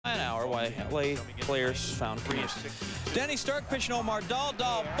why LA players found careers. Denny Stark pitching Omar Dahl.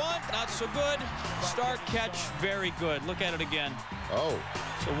 Dahl bunt, not so good. Stark catch, very good. Look at it again. Oh.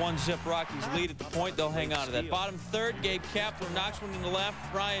 So 1-zip Rockies lead at the point. They'll hang on to that. Bottom third, Gabe Kapler knocks one in the left.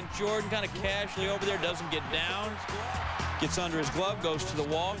 Brian Jordan kind of casually over there, doesn't get down. Gets under his glove, goes to the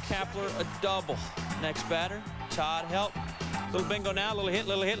wall. Kapler a double. Next batter, Todd Help. Little bingo now, little hit,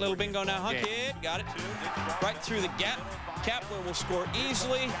 little bingo now. Hunk hit, got it. Right through the gap. Kapler will score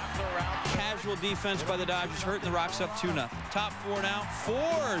easily. Casual defense by the Dodgers, hurting the Rocks up 2-0. Top four now,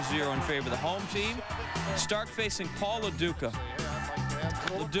 4-0 in favor of the home team. Stark facing Paul LaDuca.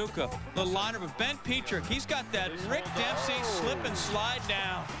 LaDuca, little liner with Ben Petrick. He's got that Rick Dempsey slip and slide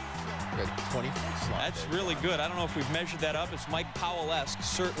down. Good 20-foot slide. That's really good. I don't know if we've measured that up. It's Mike Powell-esque,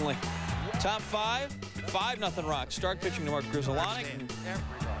 certainly. Top five, 5-0 Rocks. Stark pitching to Mark Grizzolonic.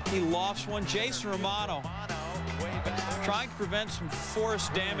 He lofts one. Jason Romano trying to prevent some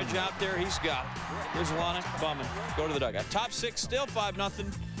forest damage out there. He's got it. Grizzolonic bumming. Go to the dugout. Top six, still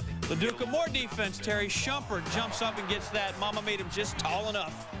 5-0. LaDuca, more defense. Terry Shumpert jumps up and gets that. Mama made him just tall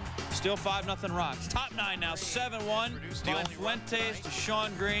enough. Still 5-0 Rocks. Top nine now, 7-1. Von Fuentes to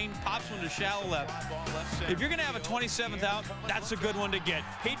Sean Green. Pops one to shallow left. If you're going to have a 27th out, that's a good one to get.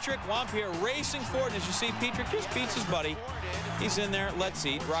 Petrick, Wampierre racing forward. And as you see, Petrick just beats his buddy. He's in there. Let's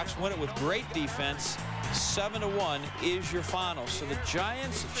eat. Rocks win it with great defense. 7-1 is your final. So the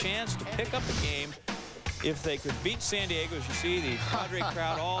Giants a chance to pick up the game if they could beat San Diego. As you see, the Padre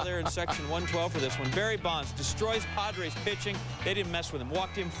crowd all there in section 112 for this one. Barry Bonds destroys Padres pitching. They didn't mess with him.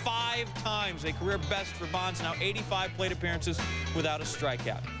 Walked him 5 times, a career best for Bonds. Now 85 plate appearances without a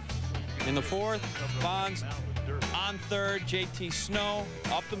strikeout. In the fourth, Bonds on third. JT Snow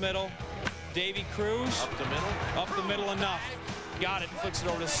up the middle. Davy Cruz up the middle enough. Got it. Flicks it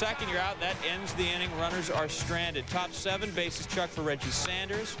over to second. You're out. That ends the inning. Runners are stranded. Top 7, bases Chuck for Reggie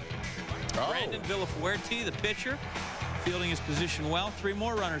Sanders. Brandon Villafuerte, the pitcher, fielding his position well. 3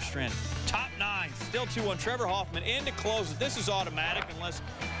 more runners stranded. Top 9, still 2-1. Trevor Hoffman in to close it. This is automatic unless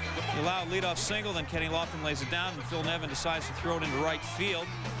you allow a leadoff single. Then Kenny Lofton lays it down, and Phil Nevin decides to throw it into right field.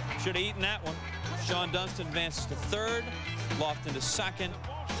 Should have eaten that one. Sean Dunston advances to third. Lofton to second.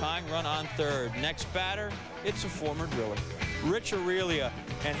 Tying run on third. Next batter, it's a former driller, Rich Aurelia,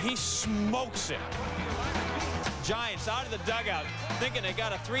 and he smokes it. Giants out of the dugout, thinking they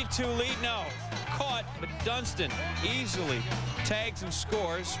got a 3-2 lead. No, caught, but Dunston easily tags and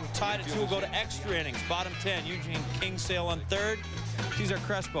scores. We're tied at 2. We'll go to extra innings. Bottom 10, Eugene Kingsale on third. Cesar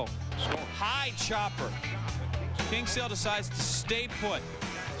Crespo, high chopper. Kingsale decides to stay put.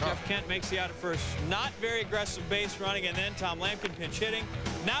 Jeff Kent makes the out at first. Not very aggressive base running, and then Tom Lampkin pinch hitting.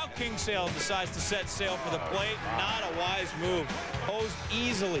 Now Kingsale decides to set sail for the plate. Not a wise move. Posed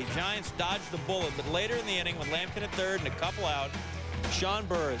easily. Giants dodged the bullet, but later in the inning, with Lampkin at third and a couple out, Sean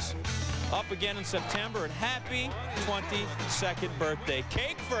Burris up again in September, and happy 22nd birthday.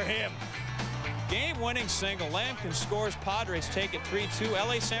 Cake for him. Game-winning single. Lampkin scores. Padres take it 3-2.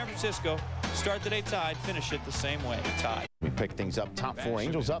 LA, San Francisco start the day tied, finish it the same way, tied. We pick things up. Top 4,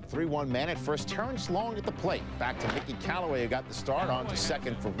 Angels up 3-1 man at first. Terrence Long at the plate. Back to Mickey Callaway, who got the start, on to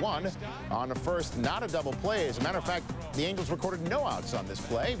second for 1. On the first, not a double play. As a matter of fact, the Angels recorded no outs on this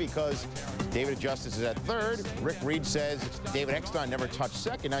play because David Justice is at third. Rick Reed says David Eckstein never touched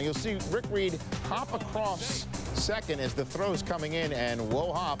second. Now you'll see Rick Reed hop across second as the throw's coming in, and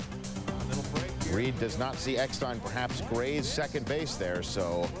whoa hop. Reed does not see Eckstein perhaps graze second base there,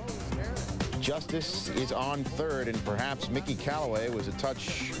 so Justice is on third, and perhaps Mickey Callaway was a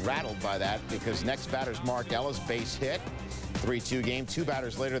touch rattled by that because next batter's Mark Ellis, base hit. 3-2 game. 2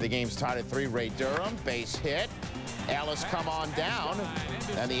 batters later, the game's tied at 3. Ray Durham, base hit. Ellis come on down,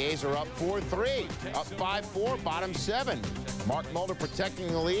 and the A's are up 4-3. Up 5-4, bottom 7. Mark Mulder protecting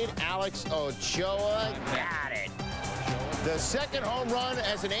the lead. Alex Ochoa got it. The second home run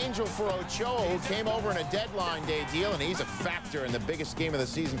as an Angel for Ochoa, who came over in a deadline day deal, and he's a factor in the biggest game of the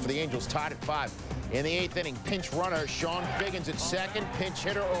season for the Angels, tied at 5. In the 8th inning, pinch runner Sean Figgins at second. Pinch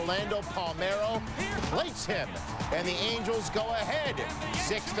hitter Orlando Palmeiro plates him, and the Angels go ahead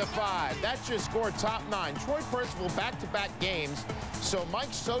 6-5. That's your score, top 9. Troy Percival back-to-back games. So Mike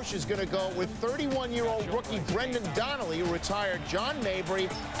Socha is going to go with 31-year-old rookie Brendan Donnelly, who retired John Mabry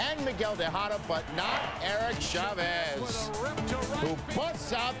and Miguel Tejada, but not Eric Chavez, who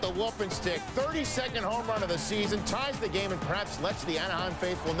busts out the whooping stick. 32nd home run of the season, ties the game, and perhaps lets the Anaheim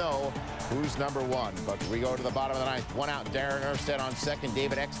faithful know who's number 1. 1. But we go to the bottom of the ninth. One out, Darren Erstad on second.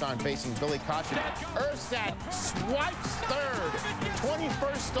 David Eckstein facing Billy Caution. Erstad swipes third.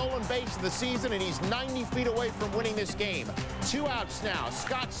 21st stolen base of the season, and he's 90 feet away from winning this game. 2 outs now.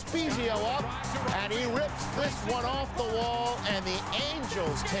 Scott Spezio up, and he rips this one off the wall, and the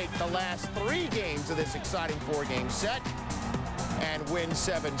Angels take the last 3 games of this exciting 4-game set and win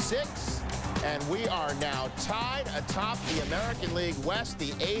 7-6. And we are now tied atop the American League West.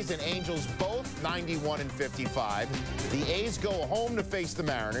 The A's and Angels both 91 and 55. The A's go home to face the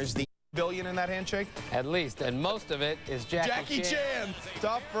Mariners. The billion in that handshake? At least, and most of it is Jackie Chan.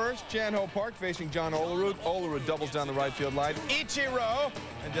 Top first, Chan-Ho Park facing John Olerud. Olerud doubles down the right field line. Ichiro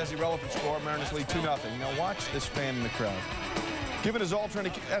and Desi Relevant score. Mariners lead 2-0. Now watch this fan in the crowd. Giving his all trying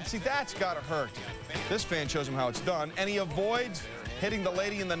to see, that's got to hurt. This fan shows him how it's done, and he avoids hitting the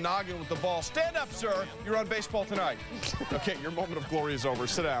lady in the noggin with the ball. Stand up, sir. You're on Baseball Tonight. Okay, your moment of glory is over.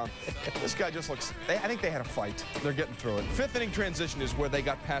 Sit down. This guy just looks, I think they had a fight. They're getting through it. 5th inning transition is where they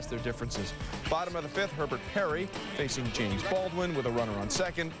got past their differences. Bottom of the 5th, Herbert Perry facing James Baldwin with a runner on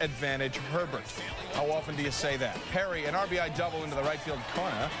second. Advantage Herbert. How often do you say that? Perry, an RBI double into the right field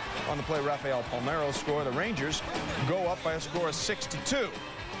corner. On the play, Rafael Palmeiro score. The Rangers go up by a score of 6-2.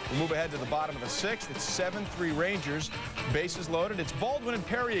 We move ahead to the bottom of the 6th. It's 7-3 Rangers. Bases loaded. It's Baldwin and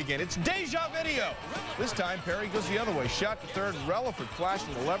Perry again. It's deja video. This time, Perry goes the other way. Shot to third. Relaford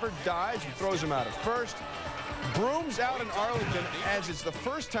flashing the lever. Dives and throws him out at first. Brooms out in Arlington as it's the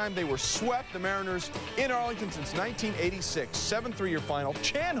first time they were swept, the Mariners, in Arlington since 1986. 7-3 your final.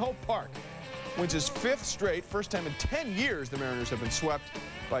 Chan-Ho Park wins his 5th straight. First time in 10 years the Mariners have been swept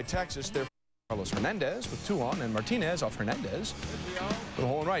by Texas. They're Carlos Hernandez with 2 on, and Martinez off Hernandez with a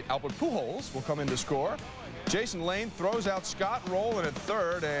hole and right. Albert Pujols will come in to score. Jason Lane throws out Scott Rowland at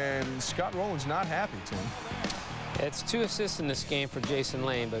third, and Scott Rowland's not happy, Tim. It's 2 assists in this game for Jason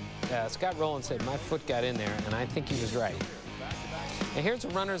Lane, but Scott Rowland said, my foot got in there, and I think he was right. And here's the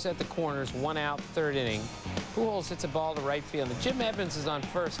runners at the corners, 1 out, 3rd inning. Pujols hits a ball to right field. And Jim Edmonds is on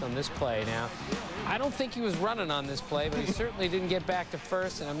first on this play. Now, I don't think he was running on this play, but he certainly didn't get back to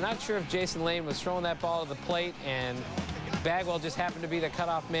first. And I'm not sure if Jason Lane was throwing that ball to the plate and Bagwell just happened to be the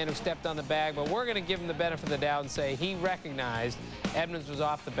cutoff man who stepped on the bag. But we're going to give him the benefit of the doubt and say he recognized Edmonds was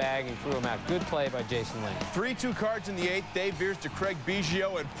off the bag and threw him out. Good play by Jason Lane. 3-2 cards in the 8th. Dave Veers to Craig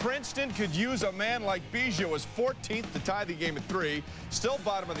Biggio, and Princeton could use a man like Biggio as 14th to tie the game at 3. Still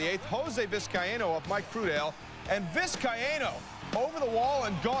bottom of the 8th. Jose Vizcaino off Mike Crudale, and Vizcaino over the wall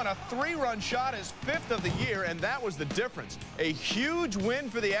and gone. A 3-run shot, his 5th of the year, and that was the difference. A huge win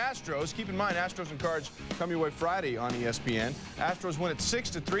for the Astros. Keep in mind, Astros and Cards come your way Friday on ESPN. Astros win at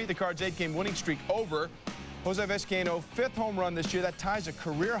 6-3. The Cards' 8-game winning streak over. Jose Vizcaino, 5th home run this year. That ties a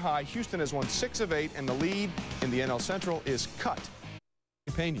career high. Houston has won 6 of 8, and the lead in the NL Central is cut.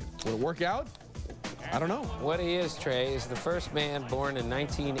 Pena. Will it work out? I don't know. What he is, Trey, is the first man born in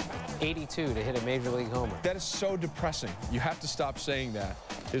 1982 to hit a Major League homer. That is so depressing. You have to stop saying that.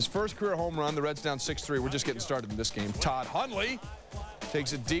 His first career home run, the Reds down 6-3. We're just getting started in this game. Todd Hundley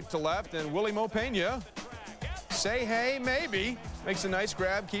takes it deep to left, and Willie Mo Pena, say hey, maybe, makes a nice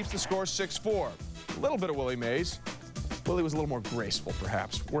grab, keeps the score 6-4. A little bit of Willie Mays. Willie was a little more graceful,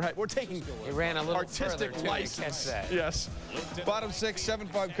 perhaps. We're taking he ran a little artistic further, license. Catch that. Yes. Bottom 6,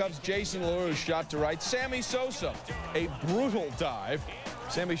 7-5 Cubs. Jason LaRue shot to right. Sammy Sosa, a brutal dive.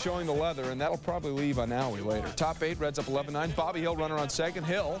 Sammy showing the leather, and that'll probably leave Anaui later. Top 8, Reds up 11-9. Bobby Hill, runner on second.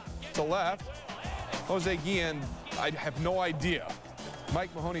 Hill to left. Jose Guillen, I have no idea.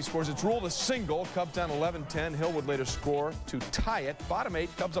 Mike Mahoney scores. It's ruled a single. Cubs down 11-10. Hill would later score to tie it. Bottom 8,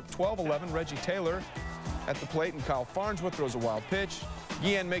 Cubs up 12-11. Reggie Taylor at the plate, and Kyle Farnsworth throws a wild pitch.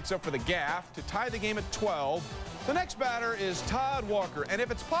 Guillen makes up for the gaff to tie the game at 12. The next batter is Todd Walker, and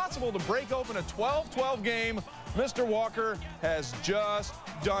if it's possible to break open a 12-12 game, Mr. Walker has just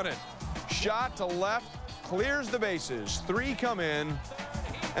done it. Shot to left, clears the bases. 3 come in,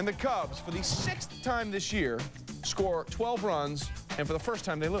 and the Cubs, for the 6th time this year, score 12 runs, and for the first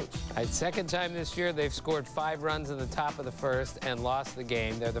time they lose. Right, 2nd time this year they've scored 5 runs in the top of the 1st and lost the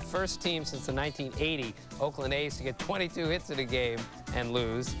game. They're the first team since the 1980 Oakland A's to get 22 hits in a game and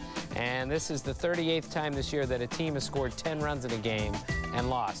lose. And this is the 38th time this year that a team has scored 10 runs in a game and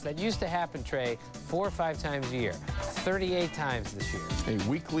lost. That used to happen, Trey, 4 or 5 times a year. 38 times this year. A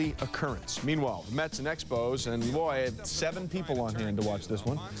weekly occurrence. Meanwhile, the Mets and Expos, and boy, I had 7 people on hand to watch this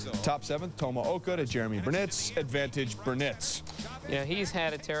one. Top 7, Tomooka to Jeremy Burnitz. Advantage Burnitz. You know, he's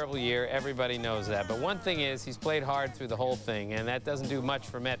had a terrible year. Everybody knows that. But one thing is, he's played hard through the whole thing, and that doesn't do much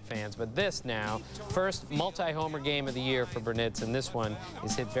for Met fans. But this now, first multi-homer game of the year for Burnitz, and this one one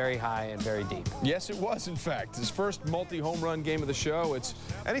is hit very high and very deep. Yes, it was, in fact. His first multi-home run game of the show. It's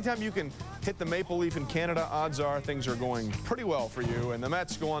anytime you can hit the maple leaf in Canada, odds are things are going pretty well for you. And the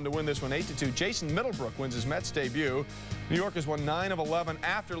Mets go on to win this one 8-2. Jason Middlebrook wins his Mets debut. New York has won 9 of 11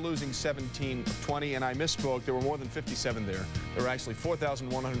 after losing 17 of 20. And I misspoke. There were more than 57 there. There were actually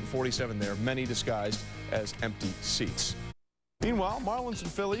 4,147 there, many disguised as empty seats. Meanwhile, Marlins and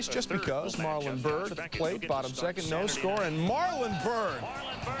Phillies, just because. Marlon Byrd at the plate, bottom second, no score. And Marlon Byrd,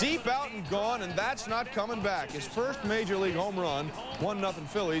 deep out and gone, and that's not coming back. His first Major League home run, 1-0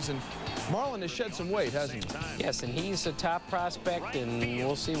 Phillies, and Marlon has shed some weight, hasn't he? Yes, and he's a top prospect, and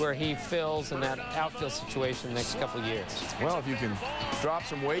we'll see where he fills in that outfield situation the next couple of years. Well, if you can drop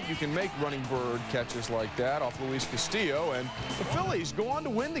some weight, you can make running Bird catches like that off Luis Castillo, and the Phillies go on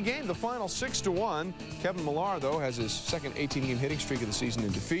to win the game, the final 6-1. Kevin Millar, though, has his second 18-game hitting streak of the season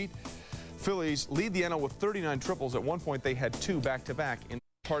in defeat. Phillies lead the NL with 39 triples. At one point, they had 2 back-to-back in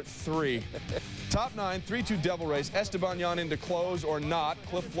part 3. Top 9, 3-2 Devil Rays. Esteban Yan into close or not.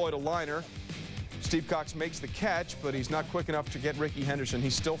 Cliff Floyd a liner. Steve Cox makes the catch, but he's not quick enough to get Ricky Henderson.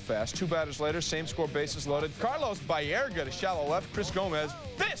 He's still fast. 2 batters later, same score, bases loaded. Carlos Baerga to shallow left. Chris Gomez.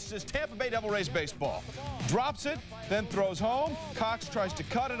 This is Tampa Bay Devil Rays baseball. Drops it, then throws home. Cox tries to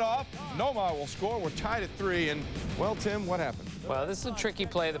cut it off. Nomar will score. We're tied at 3. And, well, Tim, what happened? Well, this is a tricky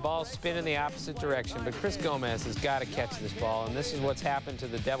play. The ball's spinning the opposite direction, but Chris Gomez has got to catch this ball, and this is what's happened to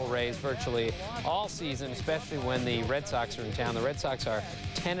the Devil Rays virtually all season, especially when the Red Sox are in town. The Red Sox are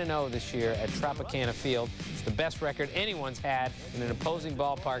 10-0 this year at Tropicana Field. It's the best record anyone's had in an opposing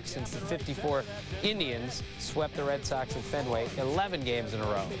ballpark since the '54 Indians swept the Red Sox at Fenway 11 games in a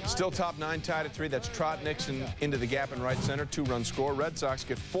row. Still top 9, tied at 3. That's Trot Nixon into the gap in right center. 2-run score. Red Sox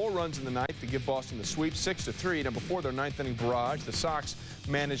get 4 runs in the ninth to give Boston the sweep, 6-3. Now, before their 9th inning barrage, the Sox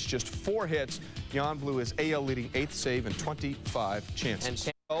managed just 4 hits. Jan blew his AL-leading 8th save in 25 chances.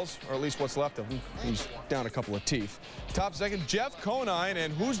 Or at least what's left of him. He's down a couple of teeth. Top second, Jeff Conine,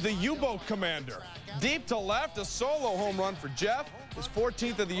 and who's the U-boat commander? Deep to left, a solo home run for Jeff. His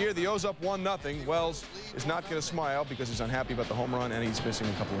 14th of the year. The O's up 1-0. Wells is not going to smile because he's unhappy about the home run, and he's missing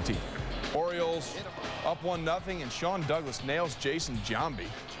a couple of teeth. Orioles up 1-0, and Sean Douglas nails Jason Giambi.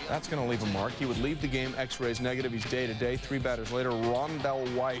 That's going to leave a mark. He would leave the game X-rays negative. He's day-to-day. 3 batters later,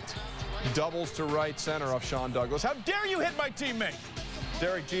 Rondell White doubles to right center off Sean Douglas. How dare you hit my teammate?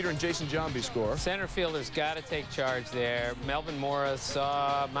 Derek Jeter and Jason Giambi score. Center fielder's got to take charge there. Melvin Morris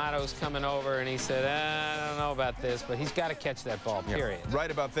saw Matos coming over, and he said, I don't know about this, but he's got to catch that ball, period. Yeah, right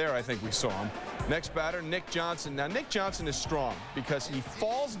about there, I think we saw him. Next batter, Nick Johnson. Now, Nick Johnson is strong because he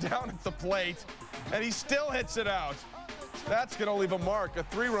falls down at the plate, and he still hits it out. That's going to leave a mark. A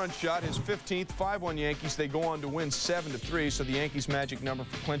 3-run shot, his 15th, 5-1 Yankees. They go on to win 7-3, so the Yankees' magic number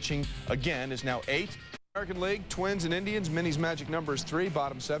for clinching again is now 8. American League, Twins and Indians. Minnie's magic number is 3.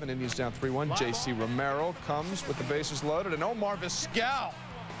 Bottom 7. Indians down 3-1. J.C. Romero comes with the bases loaded. And Omar Vizquel,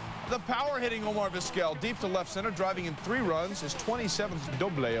 the power-hitting Omar Vizquel, deep to left center, driving in 3 runs. His 27th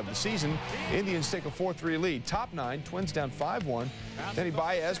doble of the season. Indians take a 4-3 lead. Top 9. Twins down 5-1. Denny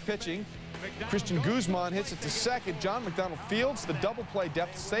Baez pitching. Christian Guzman hits it to second. John McDonald fields the double play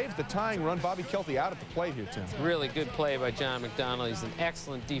depth, saves the tying run. Bobby Kelty out at the plate here, Tim. Really good play by John McDonald. He's an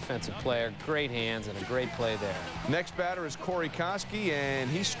excellent defensive player, great hands, and a great play there. Next batter is Corey Koski,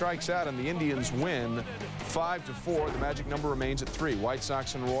 and he strikes out, and the Indians win 5-4. The magic number remains at 3. White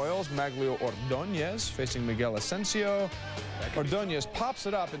Sox and Royals. Maglio Ordonez facing Miguel Asensio. Ordonez pops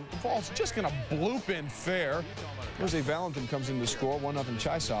it up, and the ball's just going to bloop in fair. Jose Valentin comes in to score, 1-0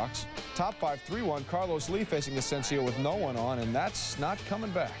 Chi Sox. Top 5, 3-1. Carlos Lee facing Asensio with no one on, and that's not coming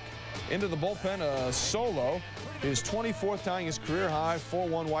back. Into the bullpen, a solo. His 24th, tying his career high,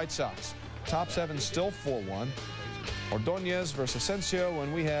 4-1 White Sox. Top 7 still 4-1. Ordonez versus Asensio,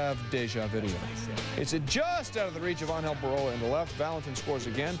 and we have deja video. It's just out of the reach of Angel Baroa in the left. Valentin scores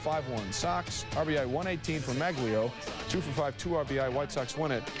again, 5-1 Sox. RBI 118 for Maglio, 2 for 5, 2 RBI. White Sox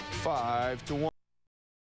win it 5-1.